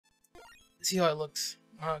See how it looks,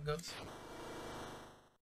 how it goes.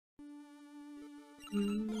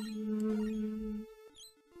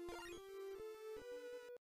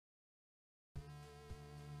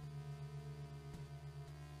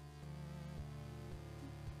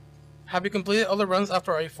 Have you completed all the runs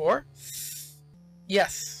after RE4?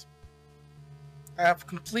 Yes. I have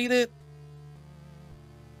completed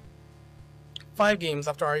 5 games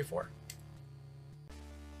after RE4.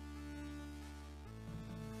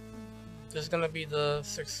 This is gonna be the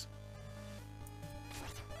 6th.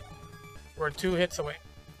 We're 2 hits away.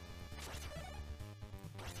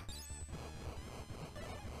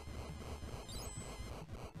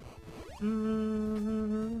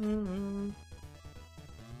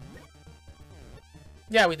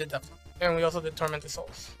 Yeah, we did Deflect. And we also did Tormented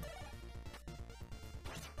Souls.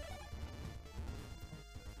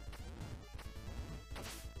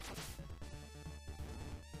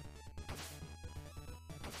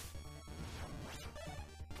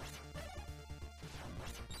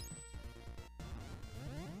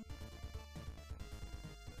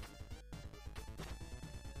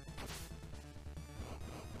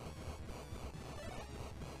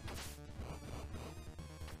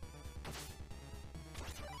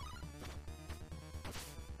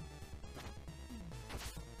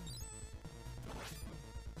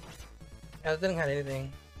 I didn't have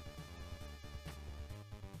anything.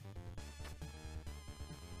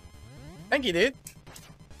 Thank you, dude.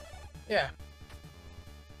 Yeah.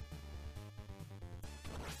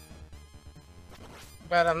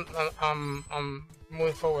 But I'm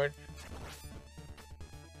moving forward.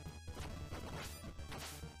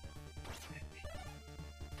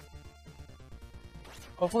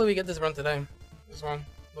 Hopefully we get this run today. This one.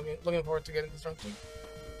 Looking forward to getting this run too.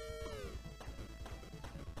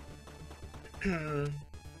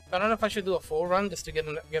 I don't know if I should do a full run just to get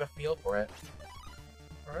a feel for it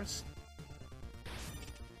first,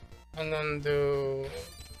 and then do.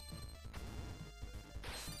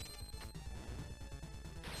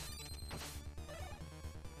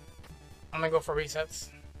 I'm gonna go for resets.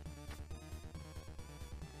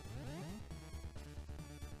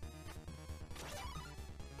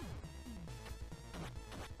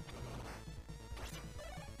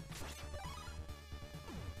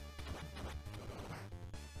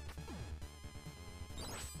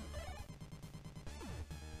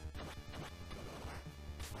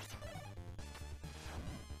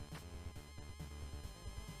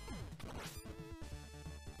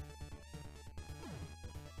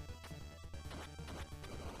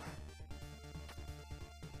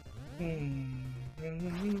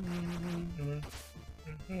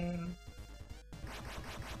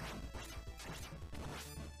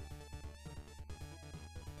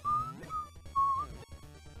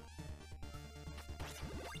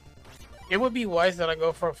 It would be wise that I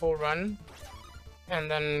go for a full run, and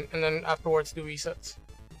then afterwards do resets.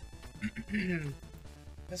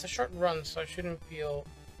 It's a short run, so I shouldn't feel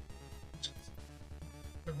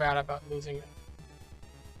bad about losing it.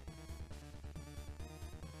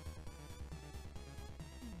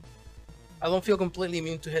 I don't feel completely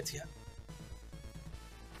immune to hits yet.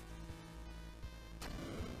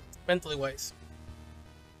 Mentally wise.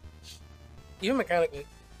 Even mechanically.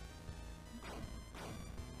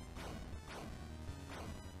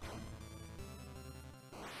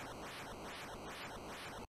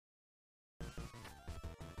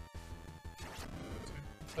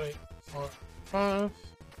 Three, four, five.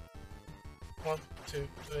 1, 2,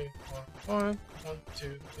 3, 4, 5. 1,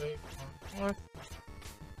 2, 3, 4, 5.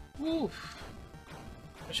 Oof.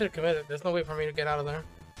 I should have committed. There's no way for me to get out of there.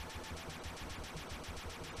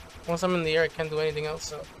 Once I'm in the air, I can't do anything else,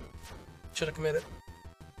 so should have committed.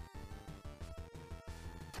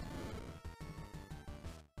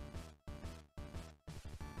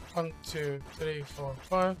 One, 2, 3, 4,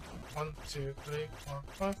 5. 1, 2, 3, 4,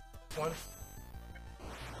 5. 1.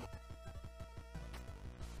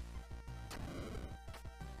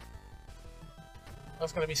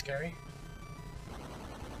 That's gonna be scary.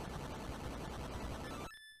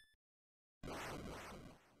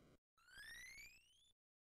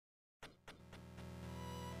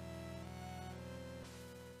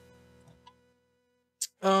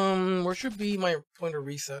 Where should be my point of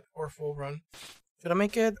reset or full run? Should I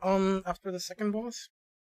make it after the second boss?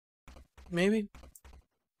 Maybe.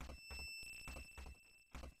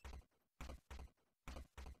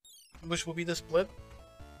 Which will be the split.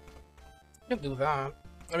 I can do that.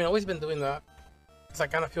 I mean, I've always been doing that because I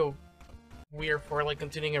kind of feel weird for like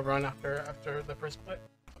continuing a run after the first split.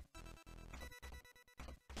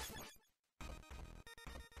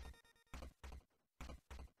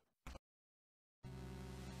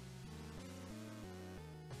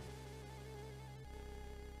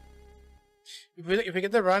 If we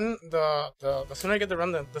get the run, the sooner I get the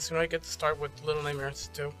run, the sooner I get to start with Little Nightmares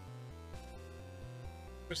too.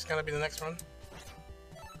 Which is gonna be the next run.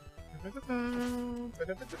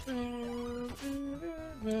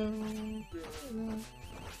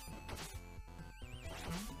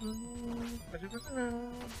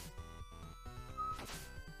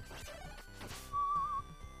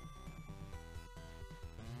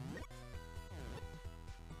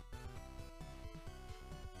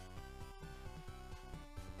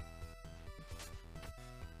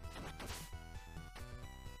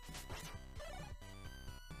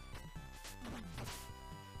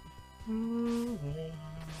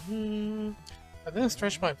 I didn't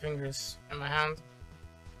stretch my fingers in my hand.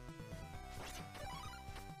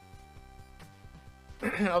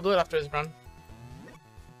 I'll do it after his run.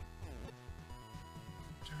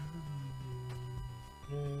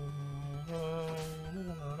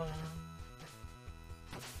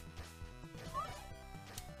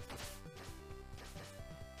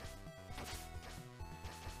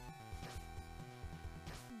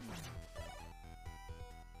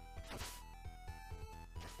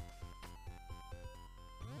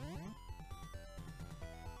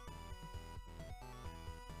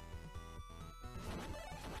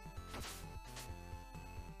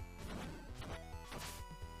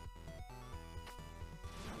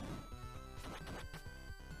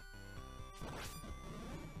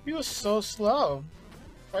 He was so slow.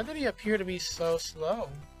 Why did he appear to be so slow?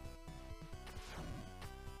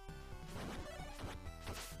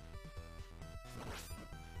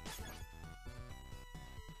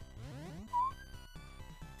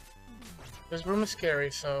 This room is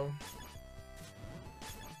scary, so...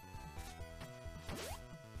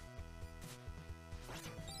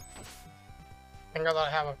 Thank God I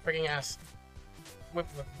have a freaking ass whip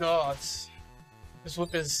with gods. This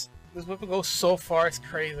whip goes so far, it's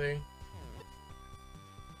crazy.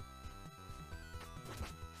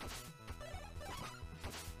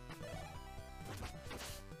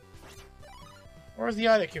 Where's the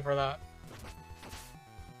IQ for that?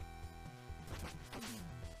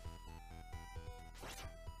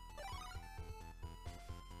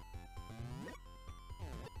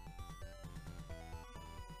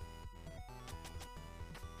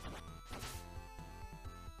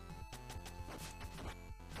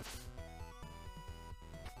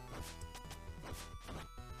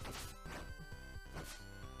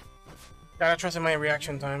 Gotta trust in my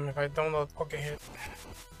reaction time. If I don't, I'll get hit.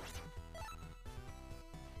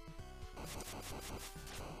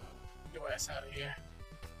 Get your ass out of here.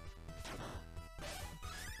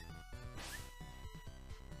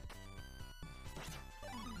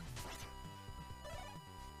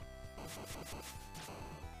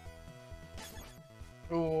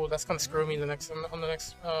 Ooh, that's gonna screw me the next on the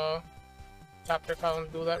next chapter if I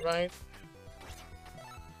don't do that right.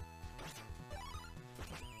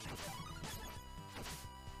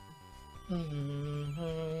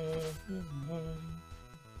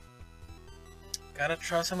 Gotta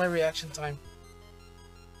trust in my reaction time.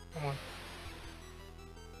 Come on.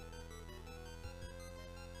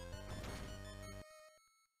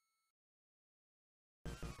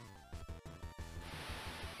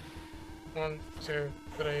 One, two,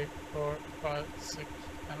 three, 4, 5, 6, 7,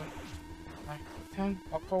 9, 10.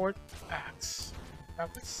 Walk forward. Axe.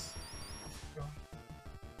 Got this. Go.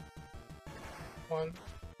 1,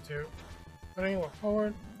 2, 3. Walk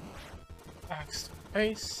forward. Axe to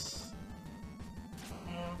face.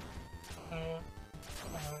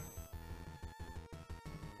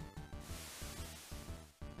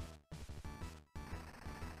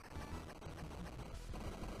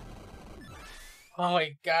 Oh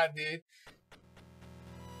my god, dude!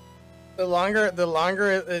 The longer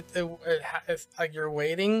it's like you're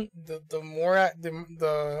waiting, the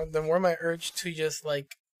more my urge to just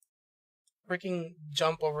like freaking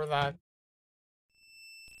jump over that.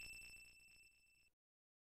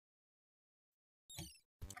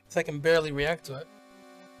 So I can barely react to it.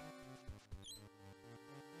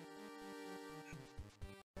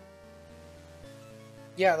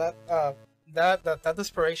 Yeah, that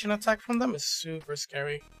desperation attack from them is super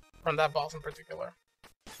scary. From that boss in particular.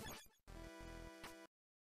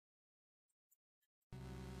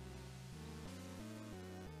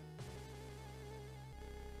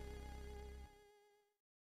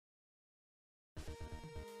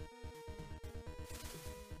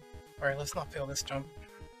 Alright, let's not fail this jump.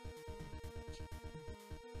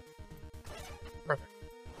 Perfect.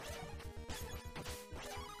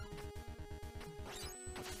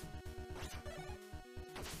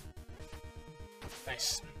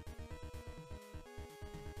 Nice.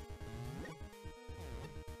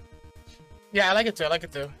 Yeah, I like it too, I like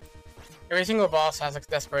it too. Every single boss has a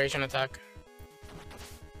desperation attack.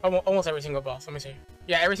 Almost every single boss. Let me see.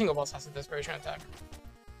 Yeah, every single boss has a desperation attack.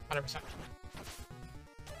 100%.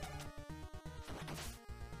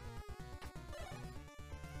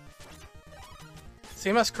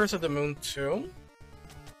 Same as Curse of the Moon 2.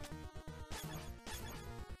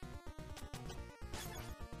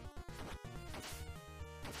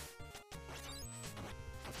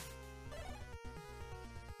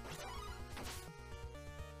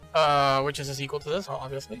 Which is equal to this,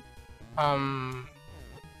 obviously.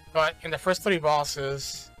 But in the first 3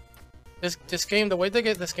 bosses, this game, the way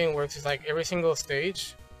this game works is like every single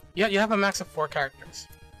stage, you have a max of 4 characters.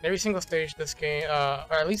 Every single stage, this game,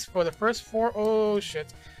 or at least for the first 4, oh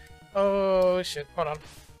shit, hold on,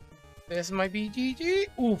 this might be GG.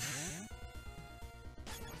 Oof.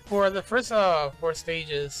 For the first 4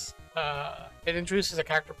 stages, it introduces a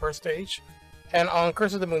character per stage, and on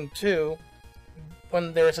Curse of the Moon 2,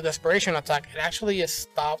 when there is a desperation attack, it actually is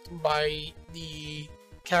stopped by the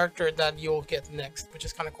character that you'll get next, which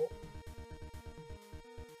is kind of cool.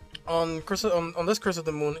 On this Curse of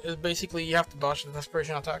the Moon, is basically you have to dodge the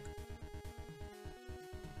desperation attack.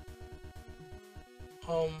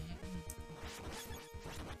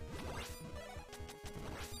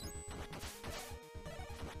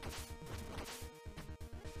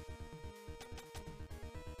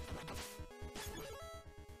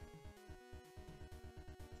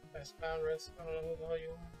 Spam risk, I don't know who the hell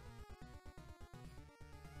you are.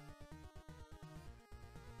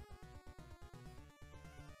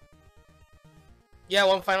 Yeah,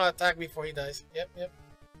 one final attack before he dies. Yep.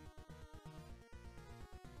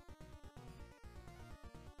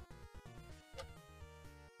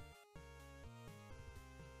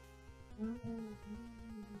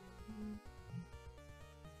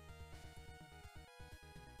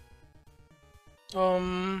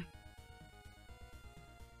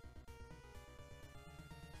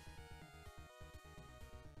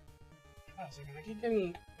 I keep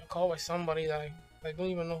getting a call by somebody that I don't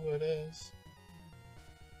even know who it is.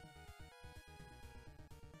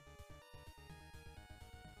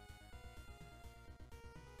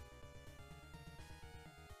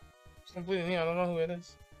 It's completely me, I don't know who it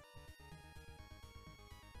is.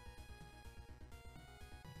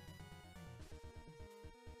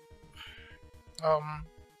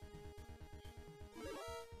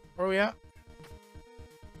 Where are we at?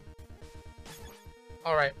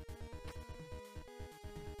 Alright.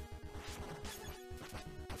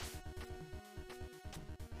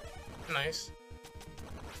 Nice.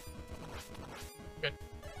 Good.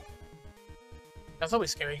 That's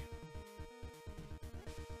always scary.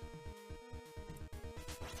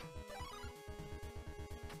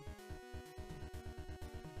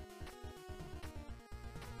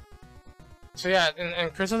 So yeah, in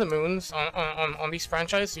Curse of the Moons, on these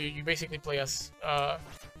franchises, you basically play as,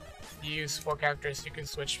 you use 4 characters you can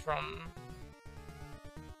switch from.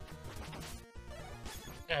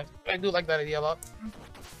 Yeah, I do like that idea a lot.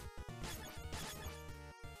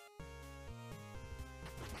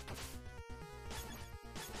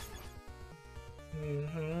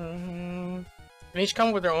 They each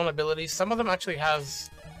come with their own abilities. Some of them actually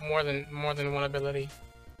has more than one ability.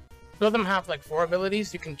 2 of them have like 4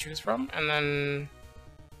 abilities you can choose from, and then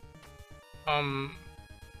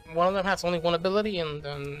one of them has only 1 ability, and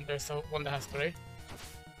then there's one that has 3.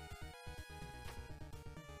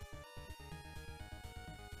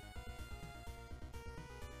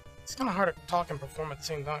 It's kind of hard to talk and perform at the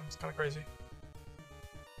same time. It's kind of crazy.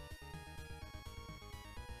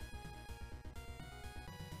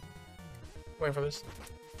 Waiting for this.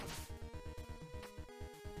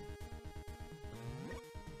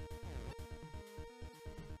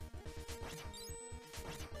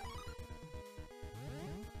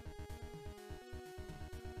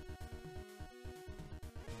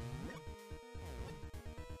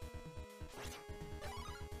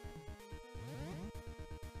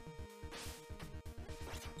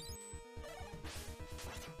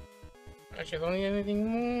 Actually, don't need anything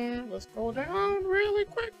more. Let's go down really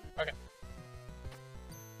quick. Okay.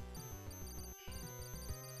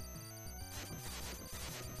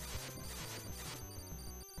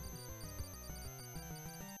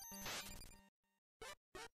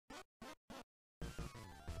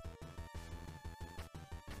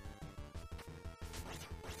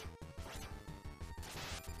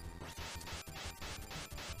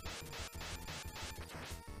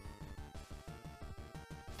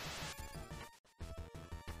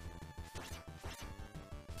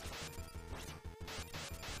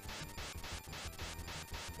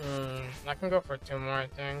 I can go for 2 more, I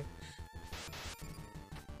think.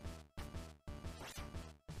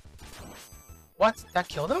 What? That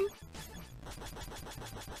killed him?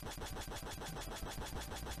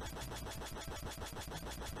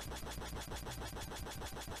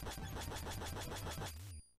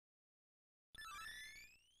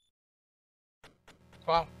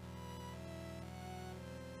 Wow.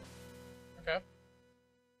 Okay.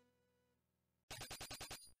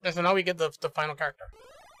 And so now we get the final character.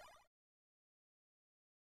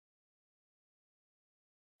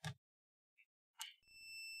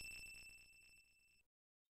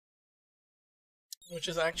 Which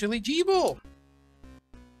is actually Jibo!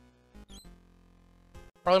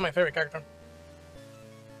 Probably my favorite character.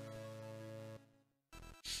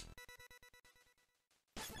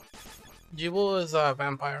 Jibo is a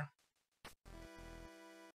vampire.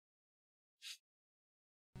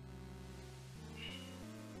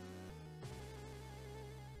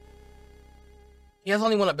 He has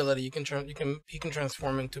only one ability. He can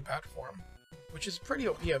transform into bat form, which is pretty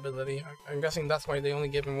OP ability. I'm guessing that's why they only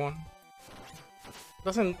gave him one.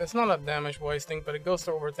 It's not a damage wise thing, but it goes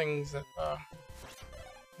over things that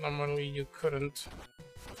normally you couldn't.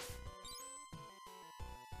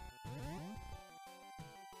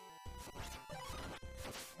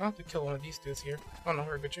 I have to kill one of these dudes here. Oh no,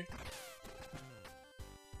 we're Gucci.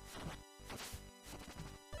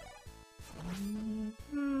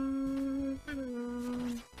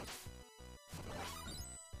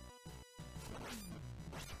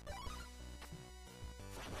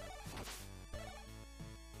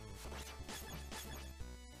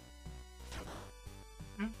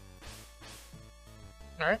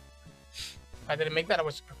 Alright. I didn't make that. I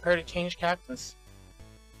was prepared to change cactus.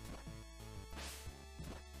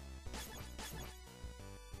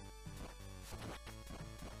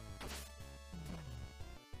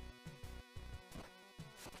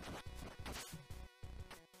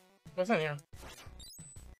 What's in here?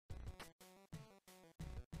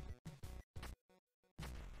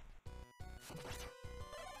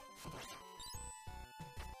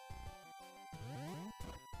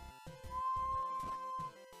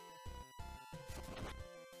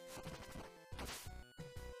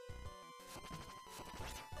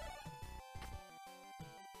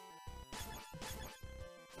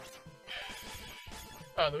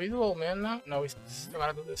 Oh, do we do old man now? No, we still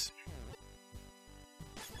gotta do this.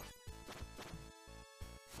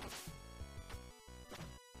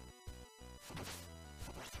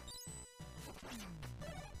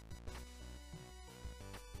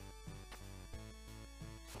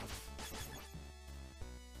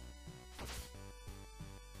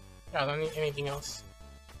 I don't need anything else.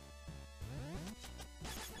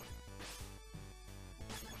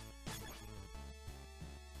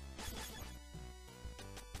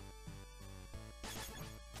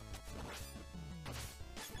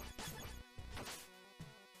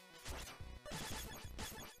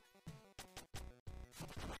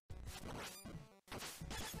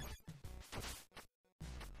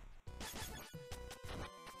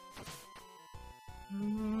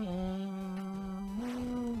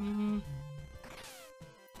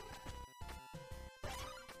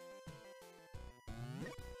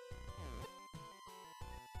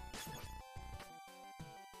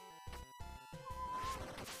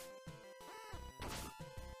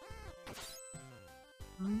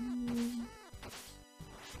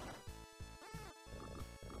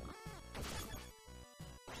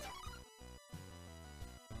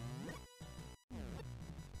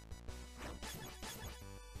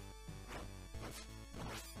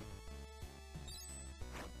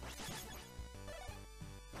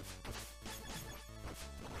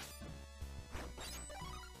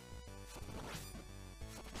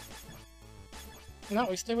 No,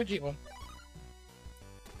 we stay with Jibo.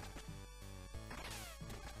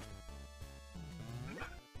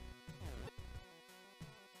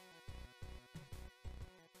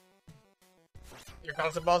 Here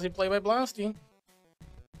comes the ballsy play by Bloodstained.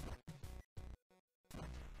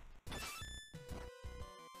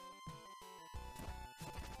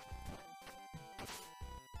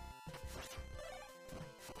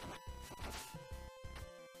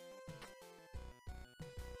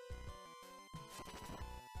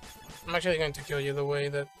 I'm actually going to kill you the way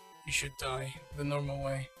that you should die, the normal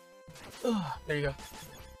way. Ugh, there you go.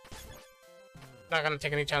 Not gonna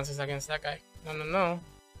take any chances against that guy. No, no, no.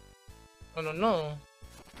 No, no, no.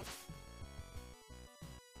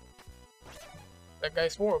 That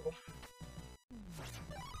guy's horrible.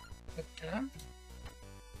 Okay.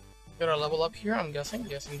 Get our level up here, I'm guessing.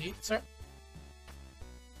 Yes, indeed, sir.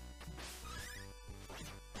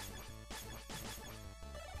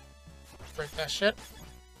 Break that shit.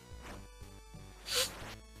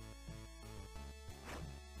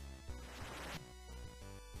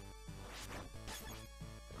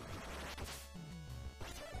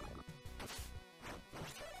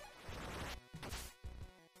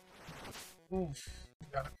 Oof.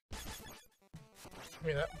 Got it. Give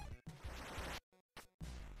me that.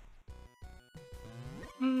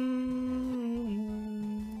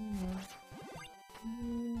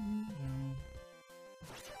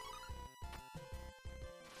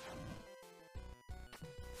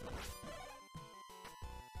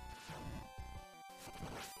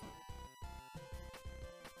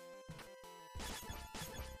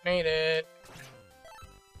 Made it.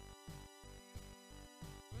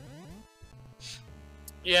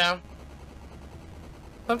 Yeah.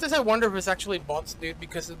 Sometimes I wonder if it's actually bots, dude,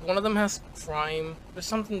 because one of them has Prime. There's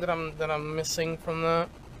something that I'm missing from that.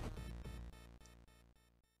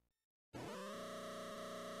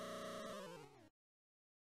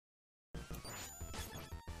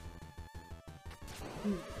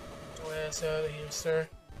 Get your ass out of here, sir.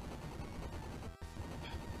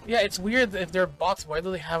 Yeah, it's weird if they're bots. Why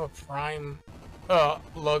do they have a Prime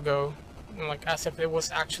logo? Like as if it was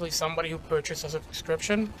actually somebody who purchased a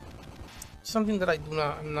subscription. Something that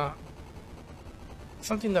I'm not.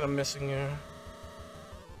 Something that I'm missing here.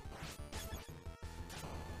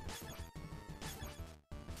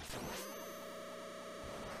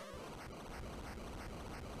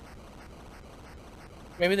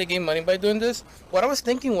 Maybe they gain money by doing this. What I was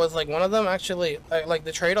thinking was like one of them actually like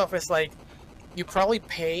the trade-off is like you probably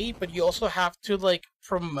pay, but you also have to like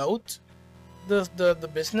promote the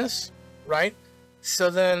business, right? So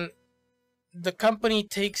then the company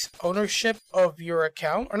takes ownership of your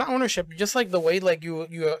account, or not ownership, just like the way like you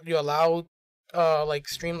allow like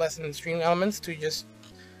Streamless and Stream Elements to just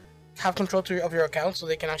have control of your account, so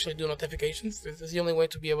they can actually do notifications. This is the only way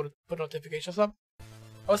to be able to put notifications up.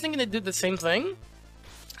 I was thinking they did the same thing,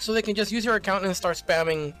 so they can just use your account and start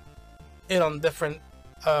spamming it on different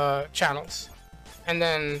channels, and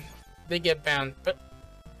then they get banned. But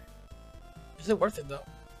is it worth it though?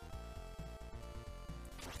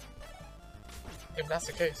 If that's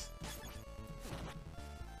the case.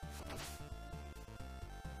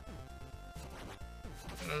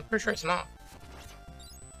 I'm pretty sure it's not.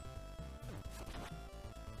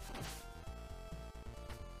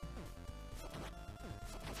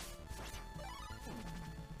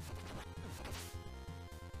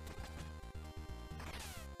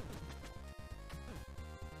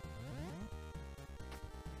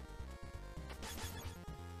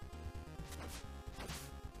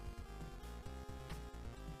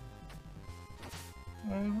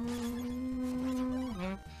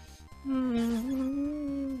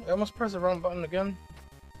 I almost pressed the wrong button again.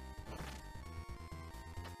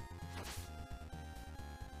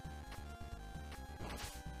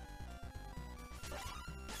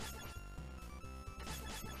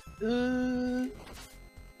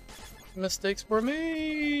 Mistakes were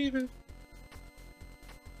made.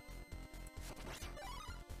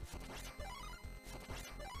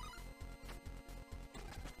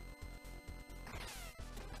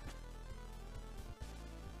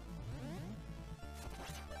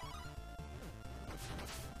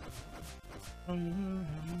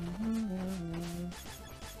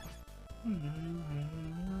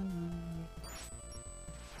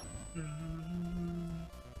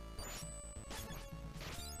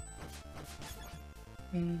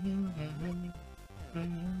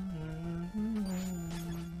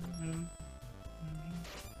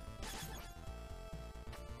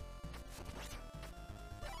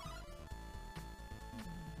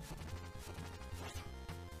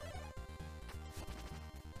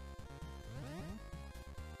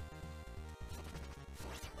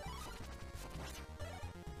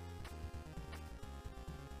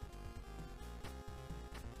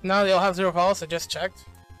 Now they all have 0 calls, I just checked.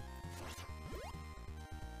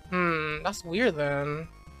 That's weird then.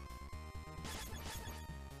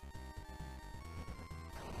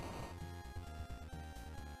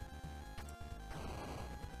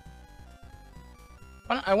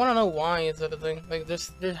 I want to know why is that a thing. Like,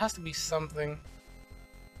 there has to be something.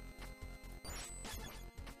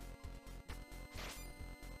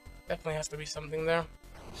 Definitely has to be something there.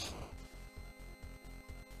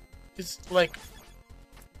 It's like,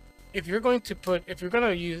 if you're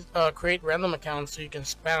gonna use create random accounts so you can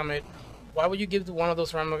spam it, why would you give one of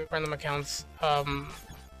those random accounts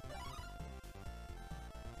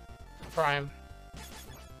Prime?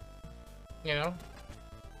 You know,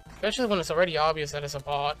 especially when it's already obvious that it's a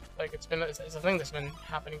bot. Like it's a thing that's been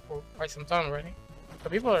happening for quite some time already.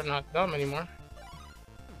 But people are not dumb anymore.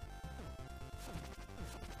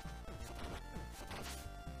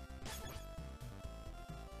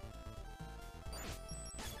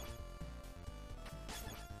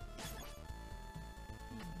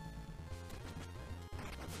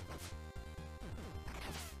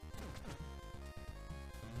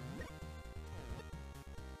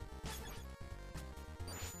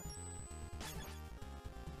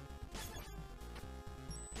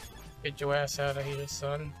 Get your ass out of here,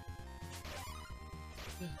 son.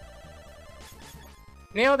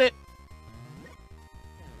 Nailed it!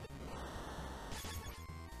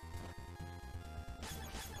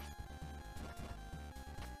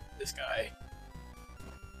 This guy.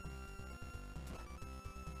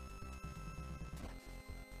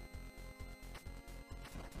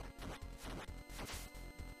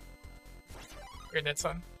 You're dead,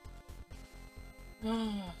 son.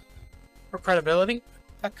 For credibility?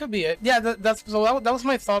 That could be it. Yeah, that's so that was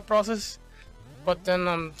my thought process. But then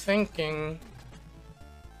I'm thinking,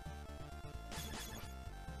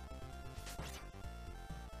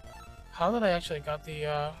 how did I actually got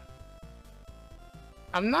the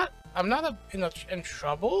I'm not in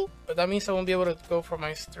trouble, but that means I won't be able to go for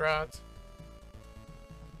my strat.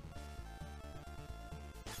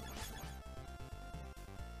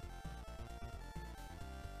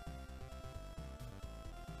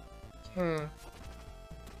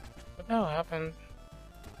 What the hell happened?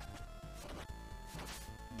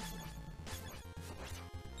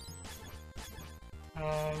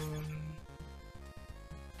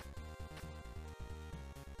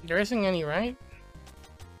 There isn't any, right?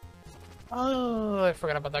 Oh, I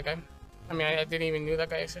forgot about that guy. I mean, I didn't even knew that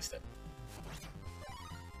guy existed.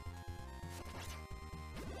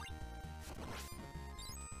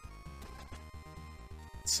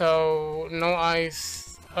 So, no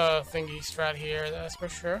ice thingy strat here, that's for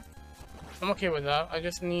sure. I'm okay with that. I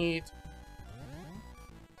just need...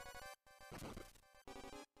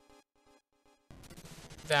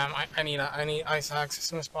 Damn, I need ice hacks as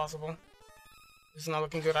soon as possible. This is not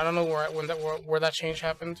looking good. I don't know where that change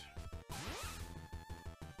happened.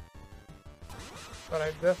 But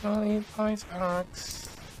I definitely need ice hacks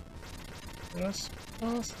as soon as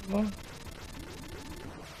possible.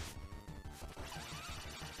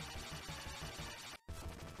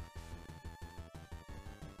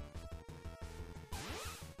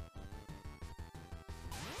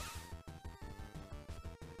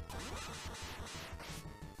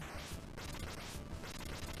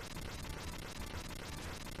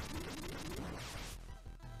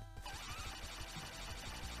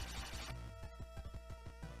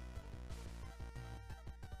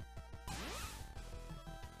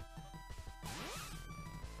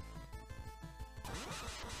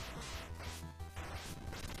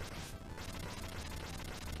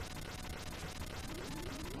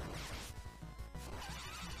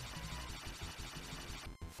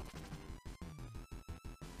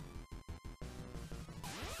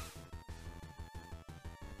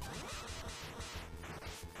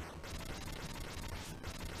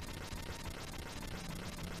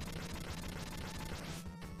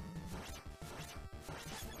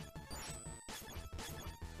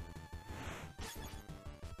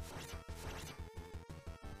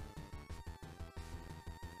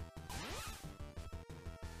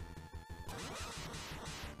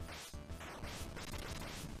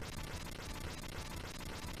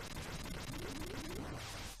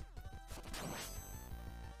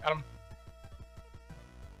 Got him.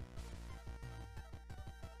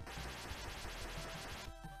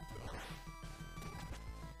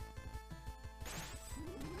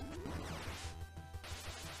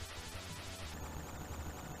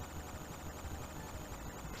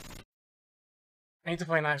 I need to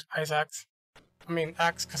play an ice axe. I mean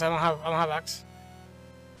axe, because I don't have axe.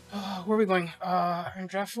 Where are we going?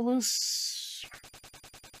 Andrapholus?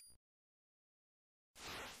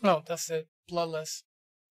 No, that's it. Bloodless.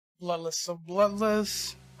 Bloodless. So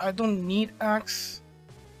bloodless. I don't need axe.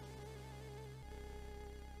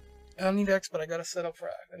 I don't need axe, but I gotta set up for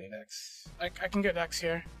axe. I need axe. I can get axe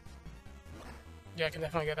here. Yeah, I can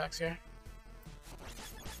definitely get axe here.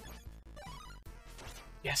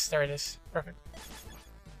 Yes, there it is. Perfect.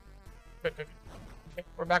 Good, good. Okay,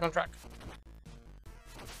 we're back on track.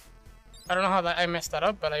 I don't know how I messed that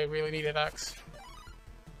up, but I really needed axe.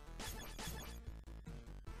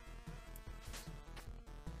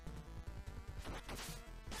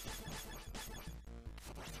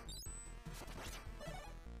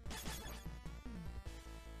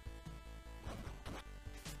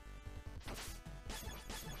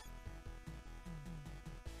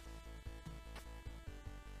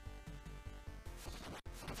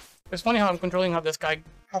 It's funny how I'm controlling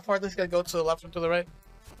how far this guy goes to the left or to the right.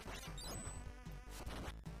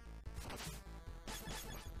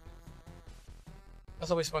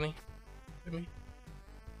 That's always funny to me.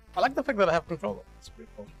 I like the fact that I have control. It's pretty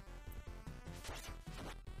cool.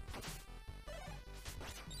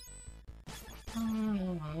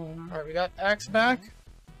 Alright, we got axe back.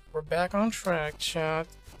 We're back on track, chat.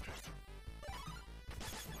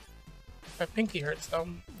 My pinky hurts though.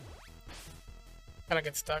 Kinda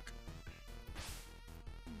get stuck.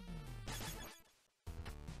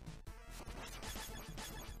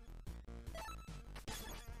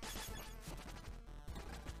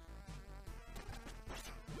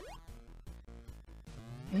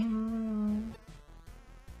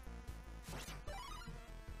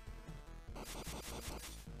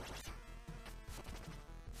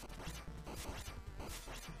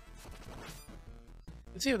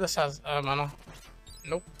 Let's see if this has mana.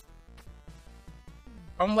 Nope.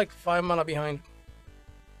 I'm like 5 mana behind,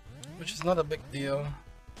 which is not a big deal.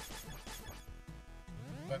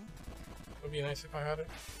 But it would be nice if I had it.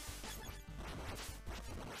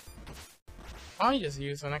 I just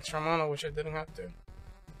used an extra mana, which I didn't have to.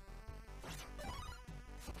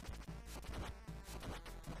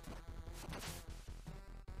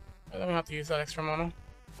 I don't have to use that extra mana.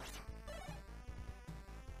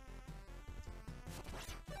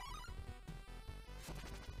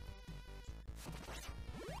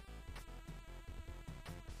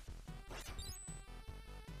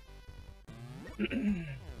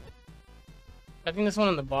 I think this one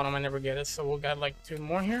on the bottom I never get it, so we'll get like 2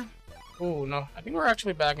 more here. Ooh, no. I think we're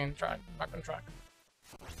actually back on track.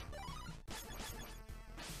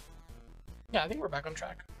 Yeah, I think we're back on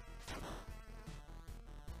track.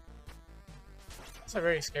 That's a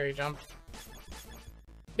very scary jump.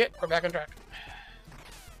 Yeah, we're back on track.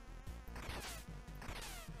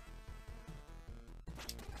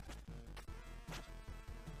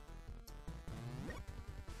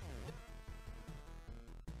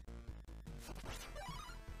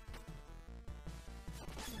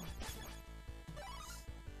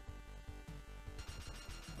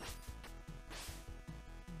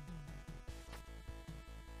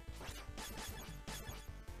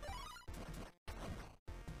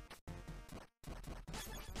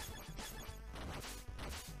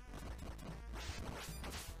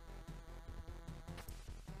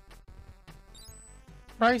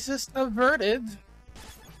 Crisis averted.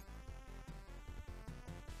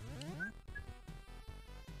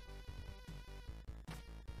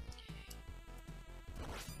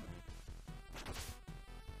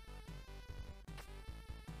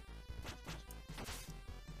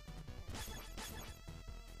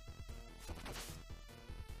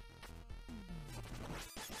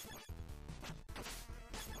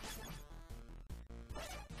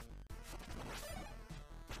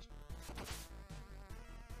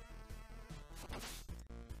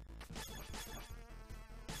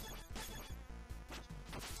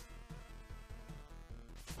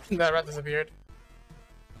 That rat disappeared,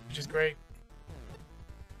 which is great.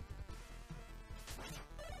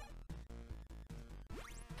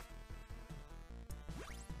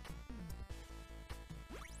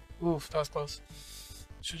 Oof, that was close.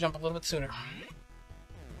 Should jump a little bit sooner.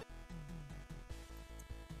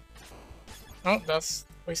 Oh, that's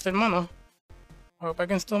wasted mana. I hope I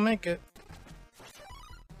can still make it.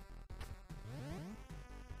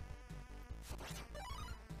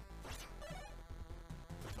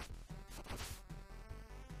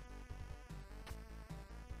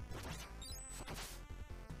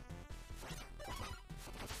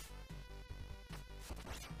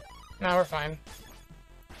 Now we're fine.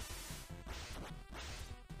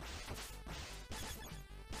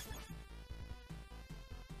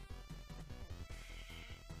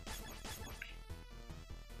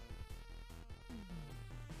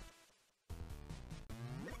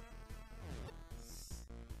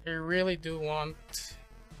 I really do want...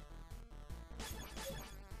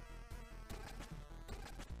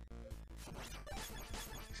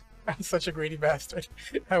 I'm such a greedy bastard.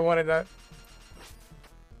 I wanted that.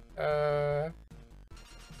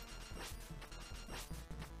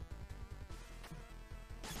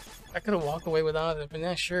 I could have walked away without it, but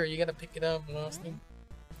yeah, sure, you gotta pick it up, honestly.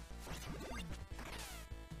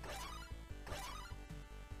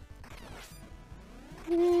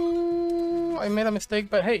 Ooh, I made a mistake,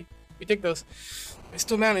 but hey, we take those. I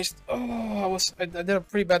still managed. Oh, I did a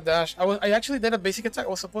pretty bad dash. I actually did a basic attack. I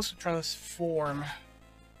was supposed to transform.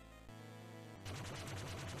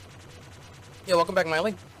 Yeah, welcome back,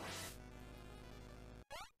 Miley.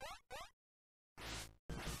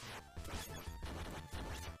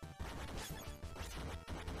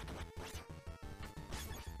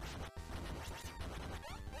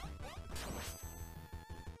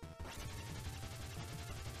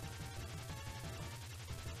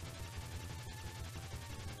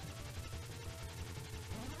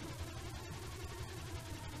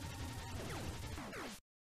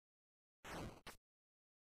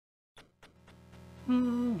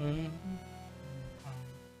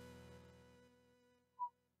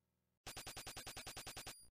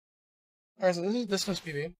 Alright, so this is distance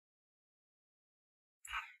PB.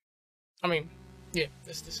 I mean, yeah,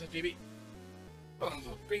 this is PB. Oh,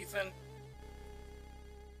 breathe in.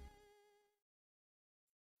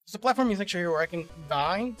 There's a platform music here where I can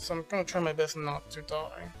die, so I'm gonna try my best not to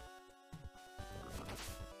die.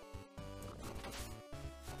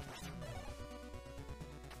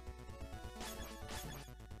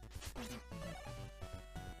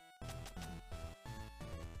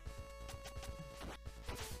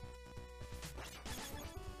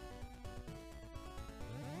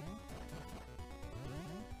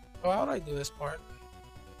 Oh, how do I do this part?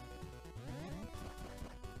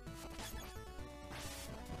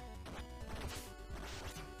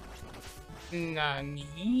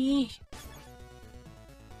 Nani?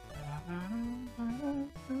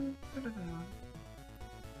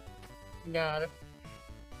 Got it.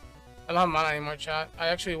 I don't have mana anymore, chat. I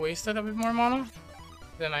actually wasted a bit more mana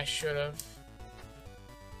than I should have.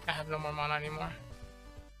 I have no more mana anymore.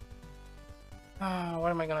 Ah,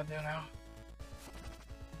 what am I gonna do now?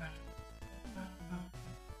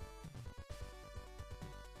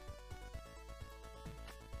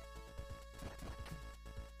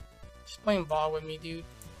 Just playing ball with me, dude.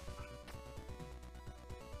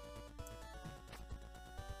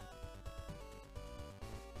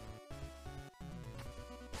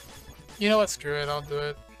 You know what? Screw it. I'll do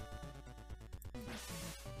it.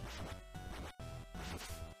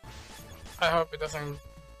 I hope it doesn't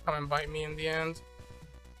come and bite me in the end.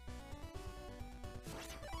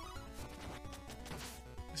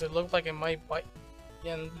 Because it looked like it might bite in the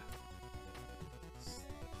end.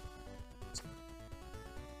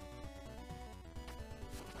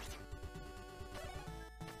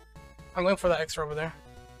 I'm going for that extra over there.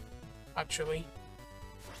 Actually.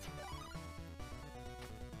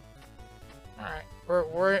 Alright.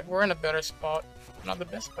 We're in a better spot. Not the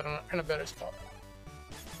best, but I'm in a better spot.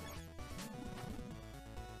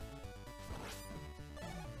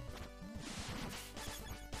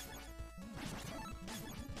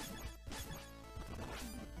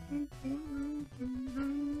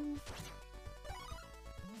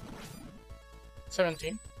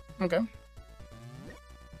 $17. Okay.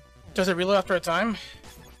 Does it reload after a time?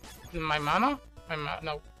 My mana?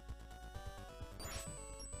 No.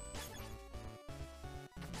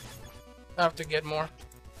 I have to get more.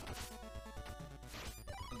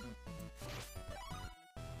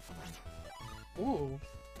 Ooh.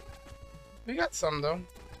 We got some though.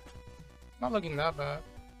 Not looking that bad.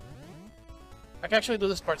 I can actually do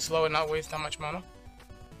this part slow and not waste that much mana.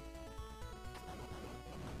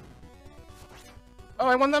 Oh,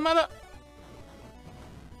 I won that mana!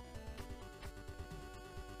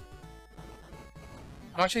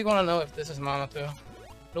 I'm actually gonna know if this is mana too.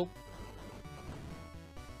 Nope.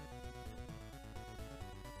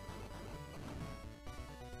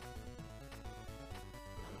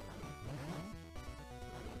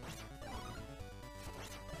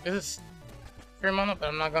 This is pure mana, but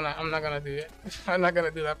I'm not gonna do it. I'm not gonna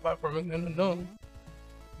do that platforming. No.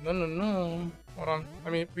 Hold on.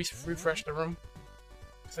 Let me refresh the room.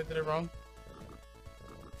 Cause I did it wrong.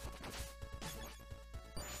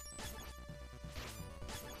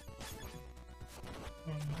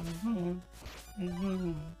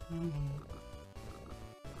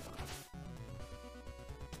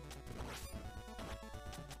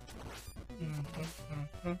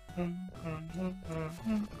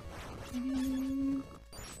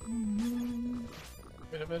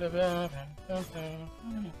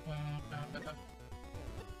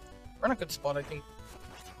 We're in a good spot, I think.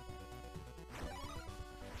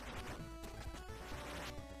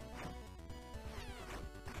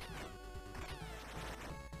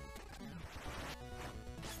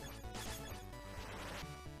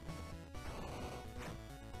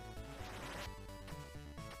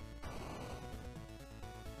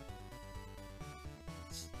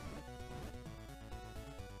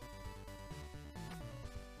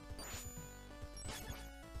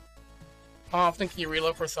 How often can you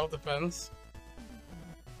reload for self-defense?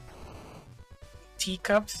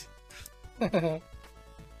 Teacups?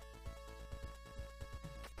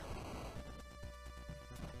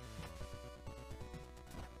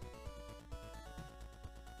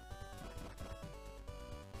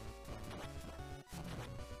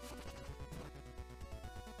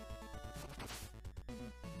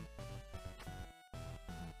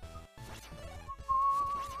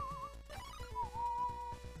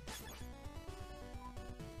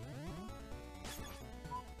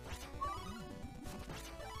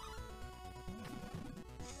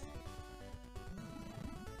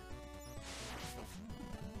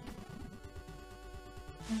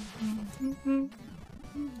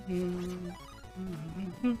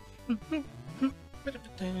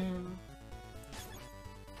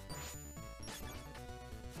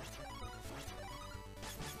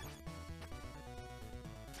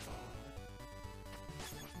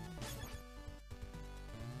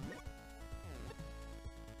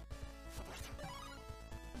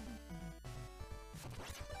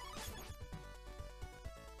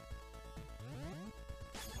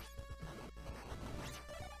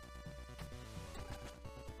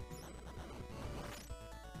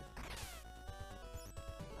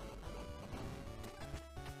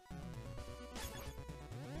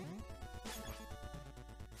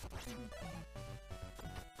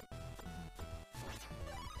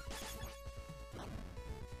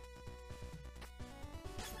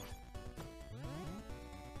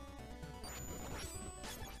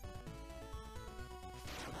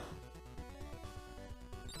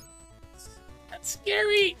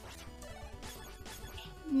 scary!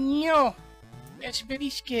 No! That's very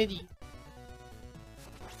scary.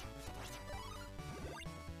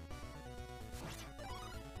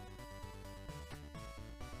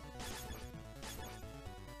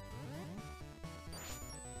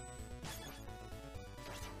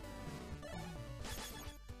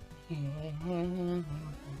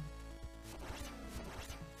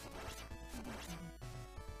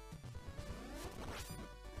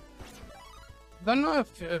 Don't know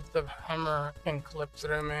if the hammer can clip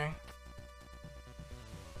through me.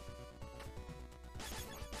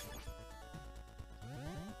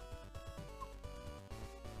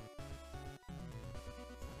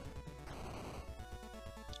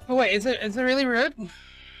 Oh wait, is it really red?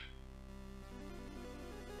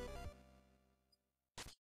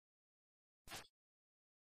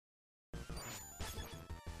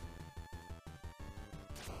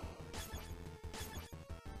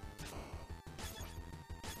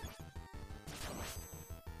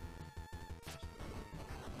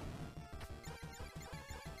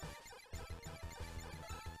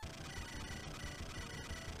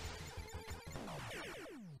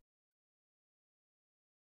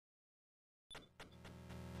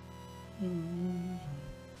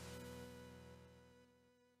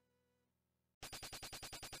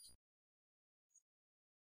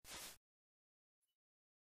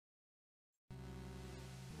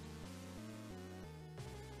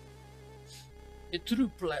 A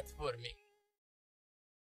true platforming.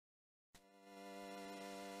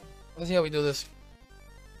 Let's see how we do this.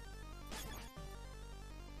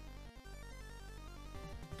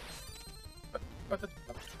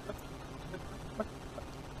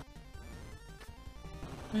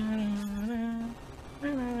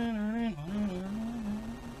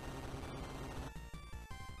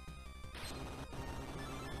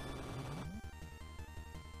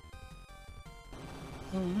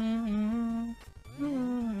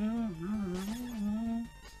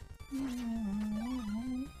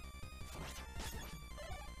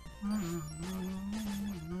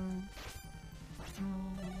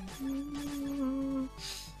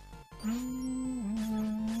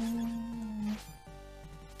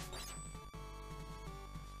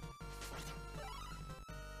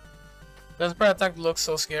 Does Bird Attack look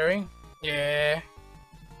so scary? Yeah.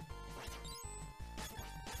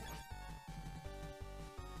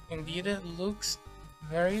 Indeed, it looks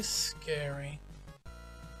very scary.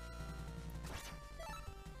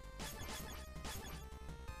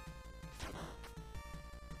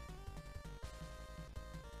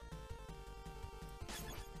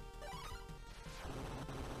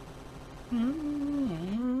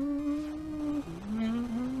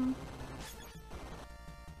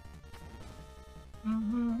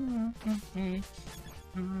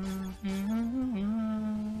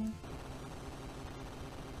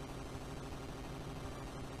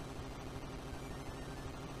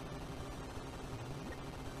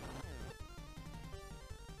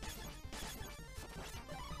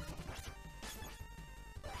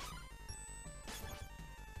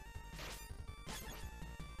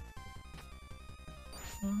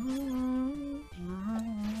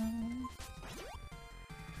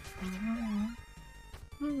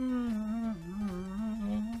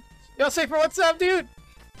 Yo, Safer, what's up, dude?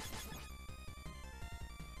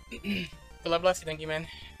 God bless you, thank you, man.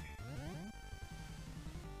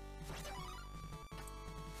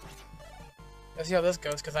 Let's see how this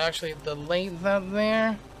goes, because I actually delayed that there.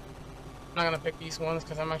 I'm not gonna pick these ones,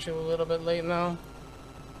 because I'm actually a little bit late now.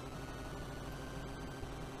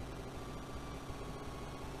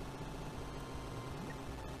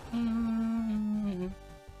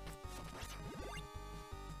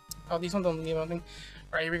 Oh, these ones don't leave anything.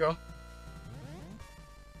 Alright, here we go.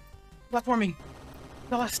 Platforming!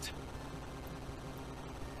 The last!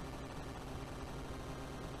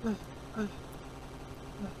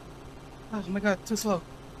 Oh my god, too slow.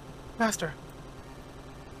 Faster.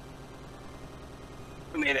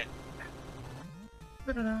 We made it.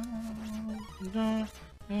 Get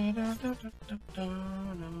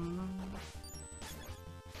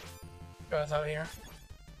us out of here.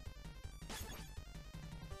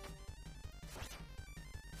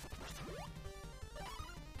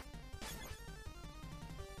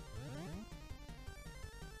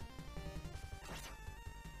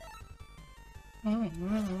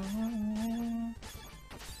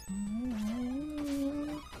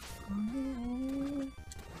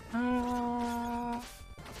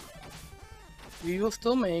 We will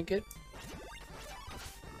still make it.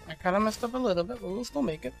 I kind of messed up a little bit, but we'll still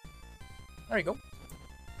make it. There you go.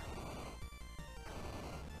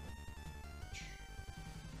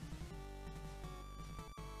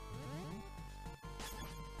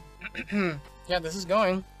 Yeah, this is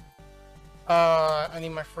going. I need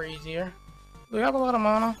my freeze here. Do we have a lot of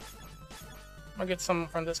mana? I'll get some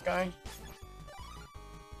from this guy.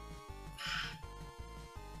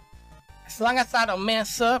 As long as I don't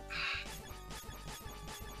mess up.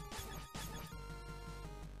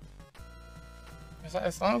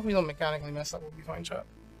 As long as we don't mechanically mess up, we'll be fine, chat.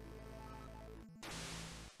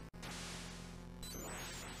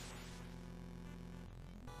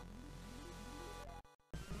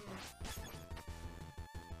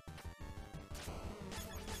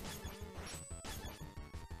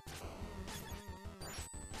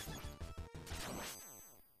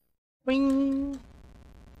 Bing.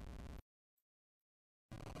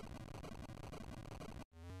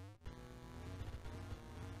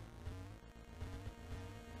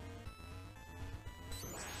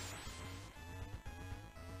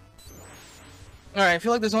 Alright, I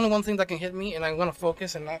feel like there's only one thing that can hit me, and I'm gonna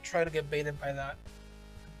focus and not try to get baited by that.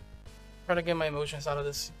 Try to get my emotions out of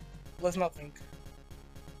this. Let's not think.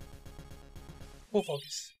 We'll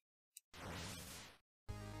focus.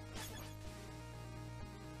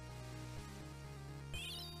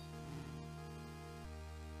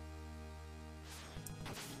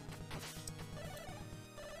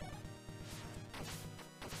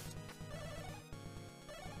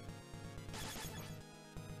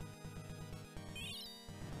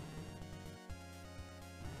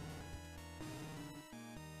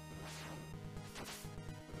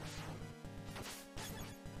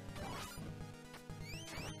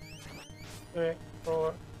 Three,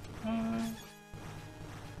 four.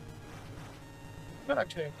 Could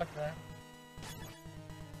actually attack there.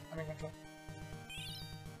 I mean, control.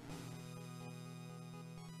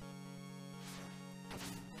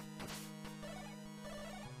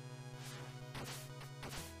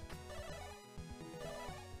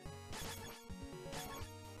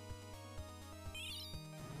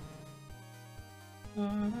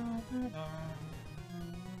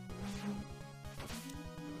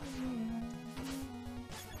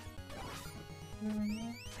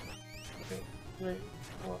 Three,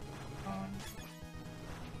 four,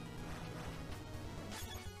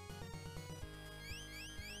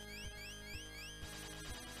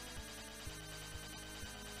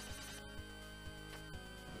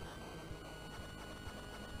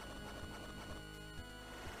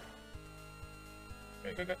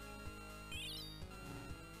 Okay, good.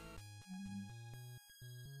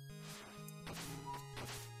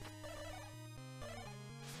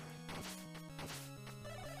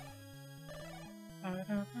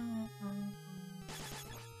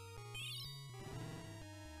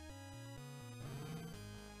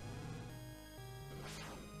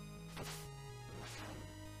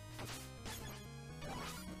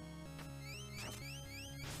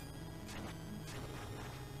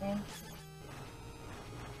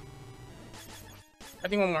 I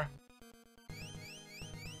think one more.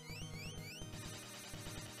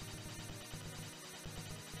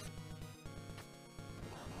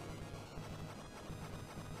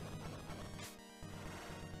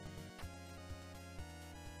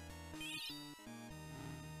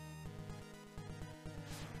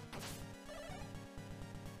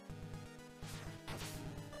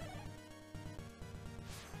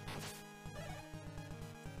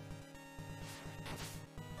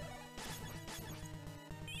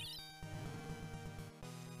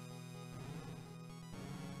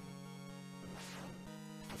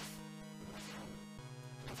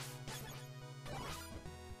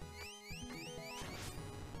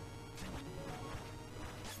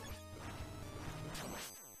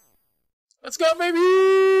 Let's go,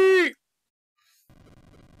 baby!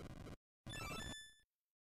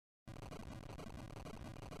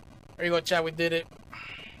 There you go, chat. We did it.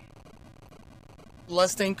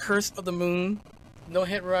 Bloodstained Curse of the Moon. No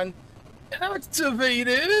hit run.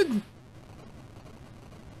 Activated!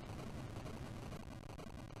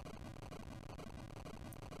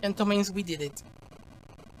 And that means we did it.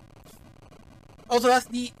 Also, that's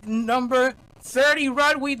the number 30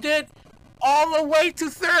 run we did all the way to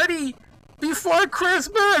 30 before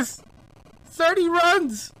Christmas. 30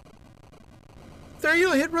 runs.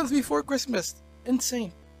 30 hit runs before Christmas.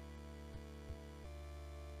 Insane.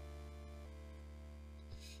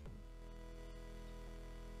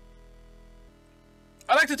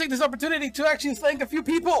 I'd like to take this opportunity to actually thank a few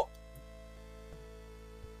people.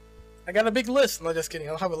 I got a big list. No, just kidding. I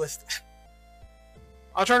don't have a list.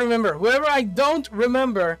 I'll try to remember. Whoever I don't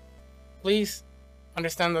remember, please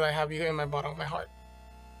understand that I have you in my bottom of my heart.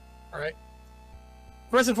 Alright?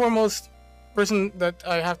 First and foremost, person that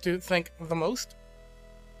I have to thank the most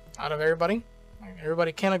out of everybody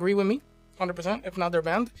can agree with me 100%, if not they're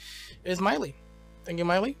banned, is Miley. Thank you,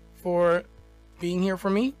 Miley, for being here for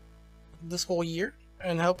me this whole year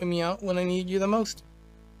and helping me out when I need you the most.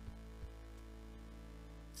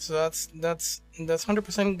 So that's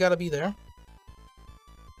 100% gotta be there.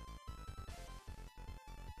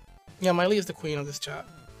 Yeah, Miley is the queen of this chat.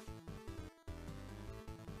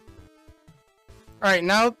 All right,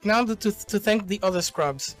 now to thank the other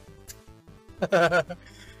scrubs.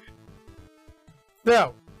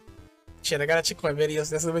 No, shit, I gotta check my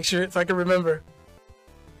videos just to make sure so I can remember.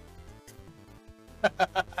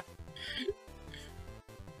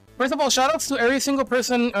 First of all, shoutouts to every single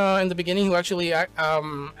person in the beginning who actually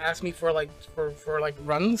asked me for like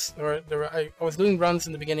runs, or I was doing runs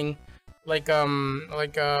in the beginning, like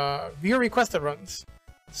viewer requested runs.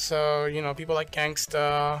 So you know, people like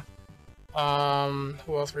Gangsta.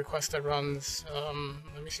 Who else requested runs?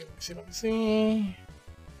 Let me see.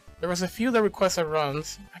 There was a few that requested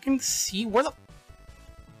runs. I can see where the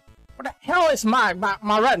hell is my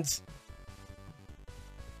runs?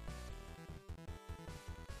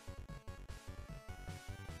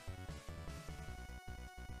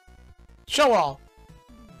 Show all.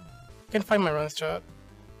 Can't find my runs, chat.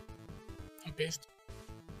 I'm pissed.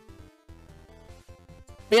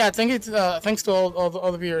 But yeah, I think it's thanks to all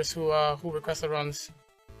the viewers who requested runs.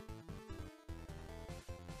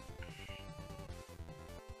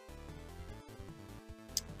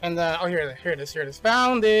 And oh, here it is.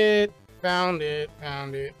 Found it.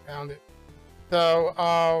 So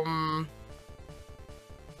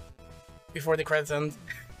before the credits end,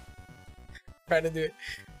 try to do it.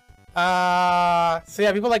 So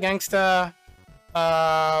yeah, people like Gangsta,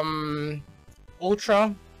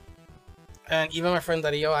 Ultra, and even my friend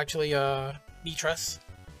Dario, actually, Beatrice,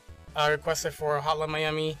 requested for Hotline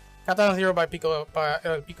Miami. Katana Zero by Pico,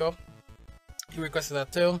 he requested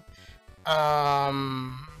that too.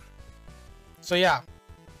 So yeah,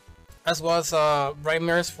 as well as Bright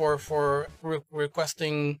Mirrors for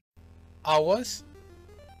requesting Awas.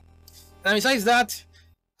 And besides that,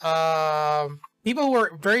 people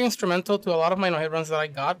were very instrumental to a lot of my no-hit runs that I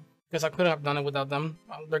got, because I couldn't have done it without them.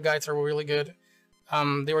 Their guides are really good.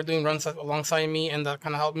 They were doing runs alongside me, and that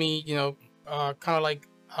kind of helped me, you know, kind of like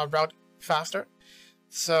route faster.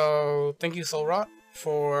 So thank you, Soul Rot,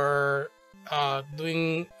 for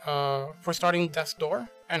starting Death's Door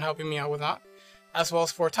and helping me out with that, as well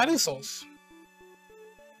as for Titan Souls.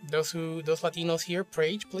 Those Latinos here,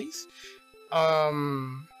 page please.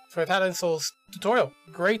 For Titan Souls tutorial,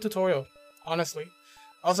 great tutorial, honestly.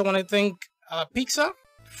 I also want to thank Pizza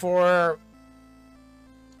for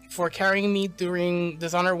carrying me during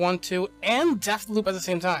Dishonored 1, 2, and Deathloop at the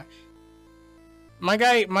same time. My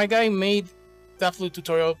guy made Deathloop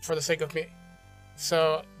tutorial for the sake of me,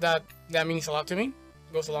 so that means a lot to me.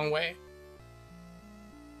 It goes a long way.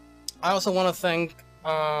 I also want to thank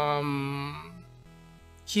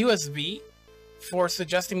QSV for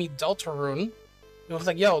suggesting me Deltarune. It was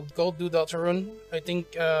like, yo, go do Deltarune. I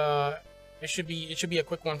think it should be a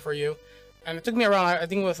quick one for you. And it took me around, I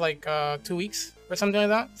think it was like 2 weeks or something like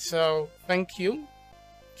that. So thank you,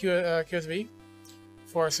 QSV,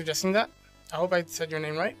 for suggesting that. I hope I said your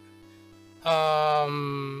name right.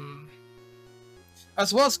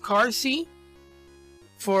 As well as Carsey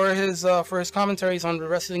for his commentaries on the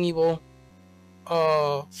Resident Evil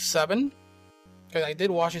 7. Because I did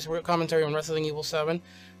watch his commentary on Resident Evil 7.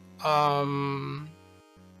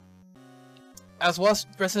 As well as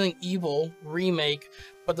Resident Evil Remake,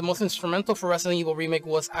 but the most instrumental for Resident Evil Remake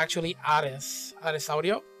was actually Addis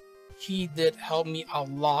Audio. He did help me a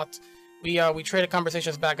lot. We traded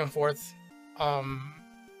conversations back and forth on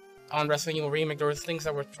Resident Evil Remake. There was things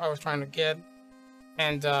that I was trying to get,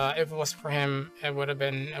 and if it was for him, it would have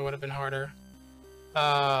been harder.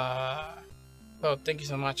 So thank you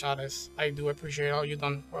so much, Addis. I do appreciate all you've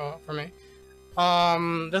done for me.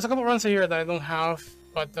 There's a couple runs here that I don't have,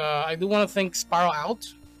 but I do want to thank Spiral Out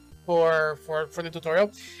for the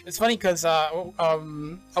tutorial. It's funny because I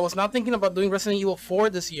was not thinking about doing Resident Evil 4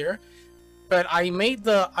 this year, but I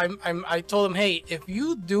told him, hey, if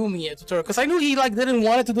you do me a tutorial, because I knew he like didn't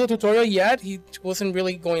want to do a tutorial yet. He wasn't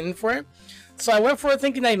really going in for it. So I went for it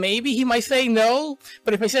thinking that maybe he might say no,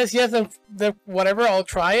 but if he says yes, then whatever, I'll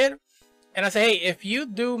try it. And I say, hey, if you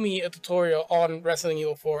do me a tutorial on Resident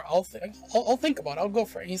Evil 4, I'll think about it. I'll go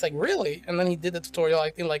for it. And he's like, really? And then he did the tutorial,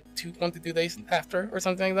 I think, like 1 to 2 days after, or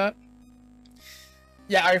something like that.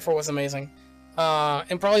 Yeah, RE4 was amazing.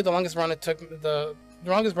 And probably the longest run it took, the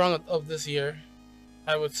longest run of this year,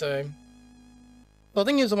 I would say. So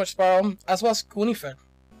thank you so much, Spiral, as well as Kunifed.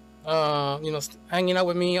 You know, hanging out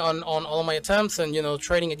with me on all of my attempts, and, you know,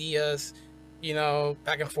 trading ideas, you know,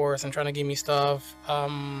 back and forth, and trying to give me stuff.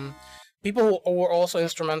 People who were also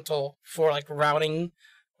instrumental for like routing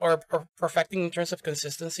or perfecting in terms of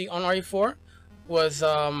consistency on RE4 was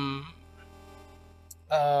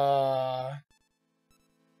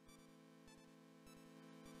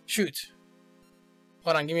shoot.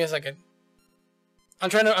 Hold on, give me a second. I'm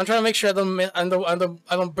trying to make sure I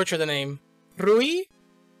don't butcher the name. Rui,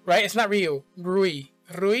 right? It's not Ryu. Rui.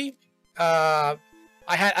 I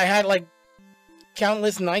had like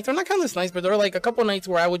countless nights, or not countless nights, but there were like a couple nights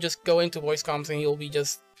where I would just go into voice comms and he'll be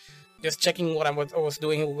just checking what I was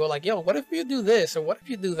doing. He would go like, "Yo, what if you do this, or what if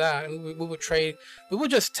you do that?" And we would trade. We would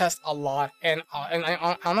just test a lot, and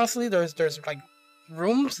honestly, there's like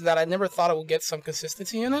rooms that I never thought I would get some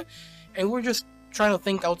consistency in it, and we're just trying to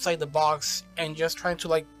think outside the box and just trying to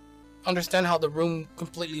like understand how the room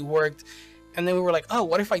completely worked. And then we were like, oh,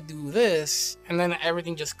 what if I do this? And then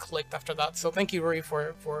everything just clicked after that. So thank you, Rui,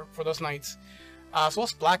 for those nights. As well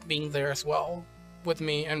as Black being there as well with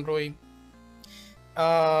me and Rui.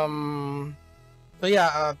 But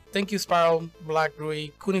yeah, thank you, Spiral, Black, Rui,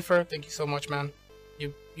 Kunifer. Thank you so much, man.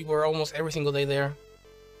 You were almost every single day there.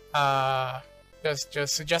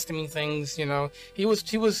 Just suggesting me things, you know. He was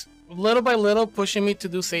little by little pushing me to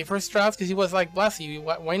do safer strats, because he was like, bless you,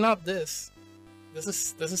 why not this? This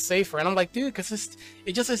is safer. And I'm like, dude, because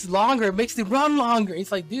it just is longer, it makes the run longer.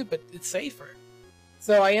 He's like, dude, but it's safer.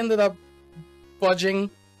 So I ended up budging.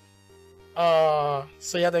 So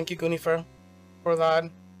yeah, thank you, Kunifer, for that.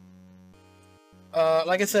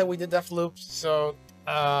 Like I said, we did Deflect, so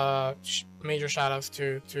major shoutouts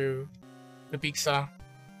to the Pizza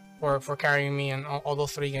for carrying me in all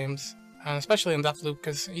those 3 games, and especially in Deflect,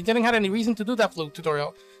 because he didn't have any reason to do Deflect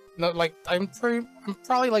tutorial. No, like I'm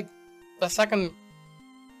probably like the second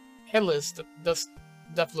hit list that does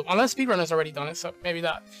Deflect, unless speedrunner's already done it, so maybe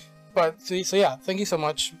that. But so yeah, thank you so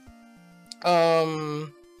much.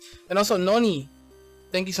 And also Noni,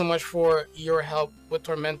 thank you so much for your help with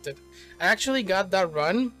Tormented. I actually got that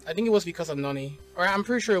run. I think it was because of Noni, or I'm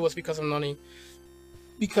pretty sure it was because of Noni.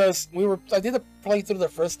 Because I did a playthrough the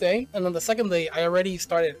first day, and then the second day I already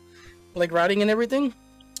started like routing and everything.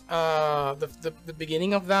 The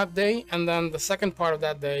beginning of that day, and then the second part of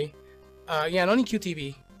that day. Yeah, Noni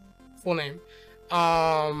QTV, full name.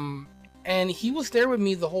 And he was there with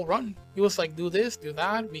me the whole run. He was like, do this, do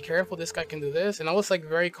that, be careful, this guy can do this. And I was like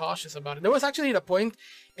very cautious about it. There was actually a point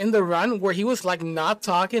in the run where he was like not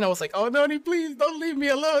talking. I was like, oh Noni, please don't leave me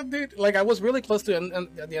alone, dude. Like I was really close to it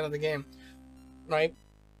at the end of the game, right?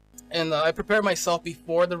 And I prepared myself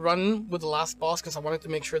before the run with the last boss, because I wanted to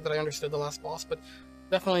make sure that I understood the last boss. But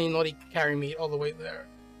definitely Noni carried me all the way there.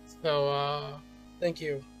 So thank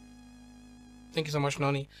you. Thank you so much,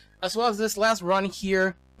 Noni. As well as this last run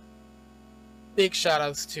here, big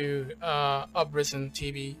shoutouts to Uprisen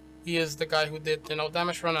TV. He is the guy who did the no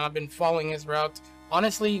damage run, and I've been following his route.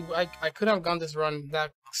 Honestly, I couldn't have gone this run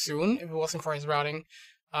that soon if it wasn't for his routing.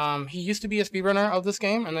 He used to be a speedrunner of this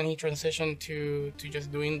game, and then he transitioned to just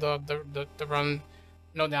doing the run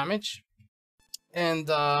no damage. And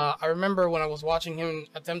I remember when I was watching him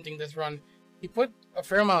attempting this run, he put a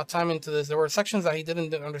fair amount of time into this. There were sections that he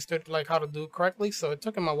didn't understood like how to do correctly, so it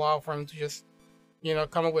took him a while for him to just, you know,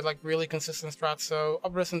 come up with like really consistent strats. So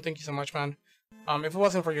Uprisen, thank you so much, man. If it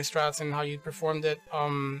wasn't for your strats and how you performed it,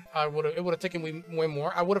 it would have taken way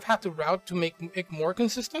more. I would have had to route to make it more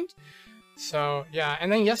consistent. So yeah,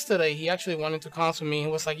 and then yesterday he actually wanted to console me. He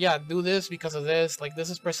was like, yeah, do this because of this, like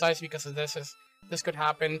this is precise because of this, this could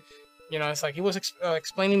happen. You know, it's like he was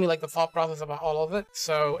explaining me like the thought process about all of it.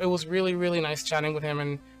 So it was really, really nice chatting with him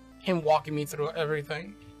and him walking me through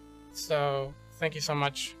everything. So thank you so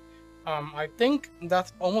much. I think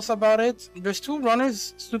that's almost about it. There's two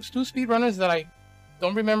speed runners that I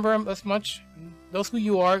don't remember as much. Those who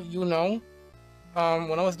you are, you know.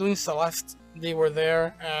 When I was doing Celeste, they were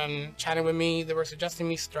there and chatting with me. They were suggesting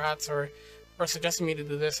me strats or suggesting me to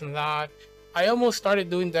do this and that. I almost started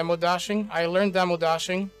doing demo dashing. I learned demo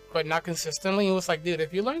dashing, but not consistently. He was like, dude,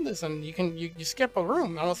 if you learn this and you skip a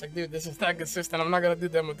room. I was like, dude, this is not consistent. I'm not gonna do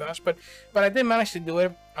demo dash. But I did manage to do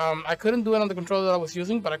it. I couldn't do it on the controller that I was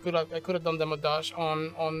using, but I could have done demo dash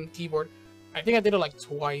on keyboard. I think I did it like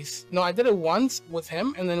twice. No, I did it once with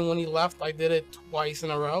him, and then when he left, I did it twice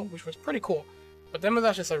in a row, which was pretty cool. But demo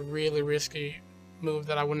dash is a really risky move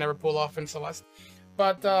that I would never pull off in Celeste.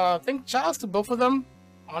 But I think shoutouts to both of them.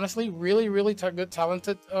 Honestly, really, really good,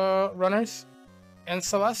 talented runners. And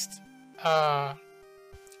Celeste,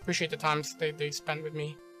 appreciate the times they spent with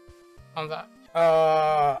me on that.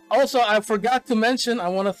 Also, I forgot to mention, I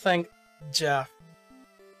want to thank Jeff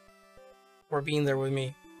for being there with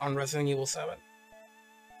me on Resident Evil 7.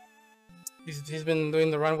 He's been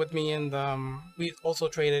doing the run with me, and we also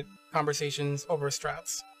traded conversations over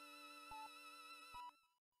strats.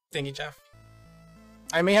 Thank you, Jeff.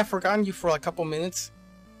 I may have forgotten you for a couple minutes,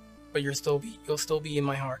 but you'll still be in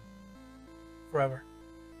my heart forever.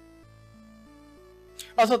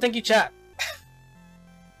 Also, thank you, chat.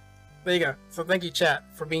 There you go. So thank you, chat,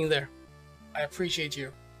 for being there. I appreciate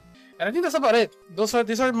you. And I think that's about it.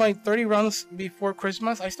 These are my 30 runs before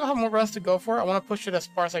Christmas. I still have more runs to go for. I want to push it as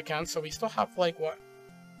far as I can. So we still have like what?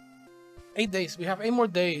 8 days. We have 8 more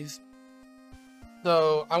days.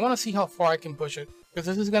 So I want to see how far I can push it. Because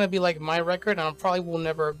this is going to be like my record, and I probably will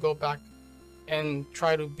never go back and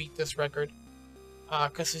try to beat this record.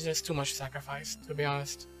 Because it's just too much sacrifice, to be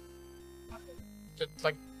honest.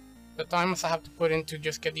 Like, the times I have to put in to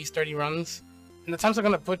just get these 30 runs, and the times I'm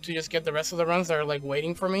gonna put to just get the rest of the runs that are like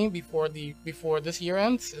waiting for me before this year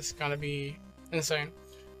ends, is gonna be insane.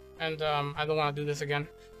 And I don't want to do this again.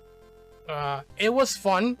 It was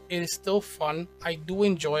fun. It is still fun. I do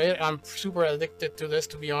enjoy it. I'm super addicted to this,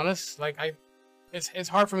 to be honest. Like it's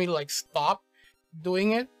hard for me to like stop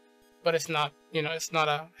doing it, but it's not, you know, it's not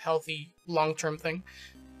a healthy long-term thing.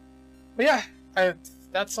 But yeah,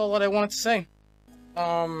 that's all that I wanted to say.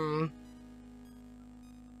 Last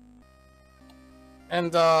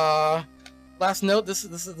note. This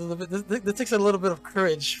takes a little bit of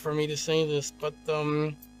courage for me to say this, but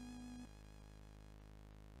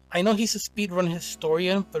I know he's a speedrun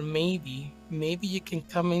historian, but maybe you can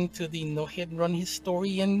come into the no-hit run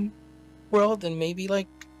historian world and maybe, like,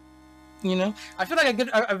 you know, I feel like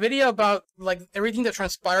a video about like everything that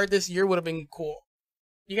transpired this year would have been cool.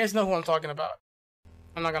 You guys know who I'm talking about.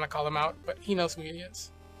 I'm not gonna call him out, but he knows who he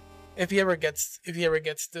is. If he ever gets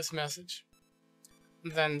this message,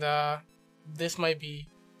 then this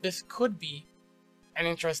could be an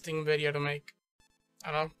interesting video to make.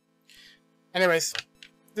 I don't know. Anyways,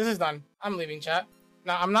 this is done. I'm leaving, chat.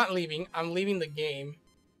 Now I'm not leaving. I'm leaving the game.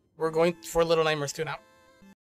 We're going for Little Nightmares 2 now.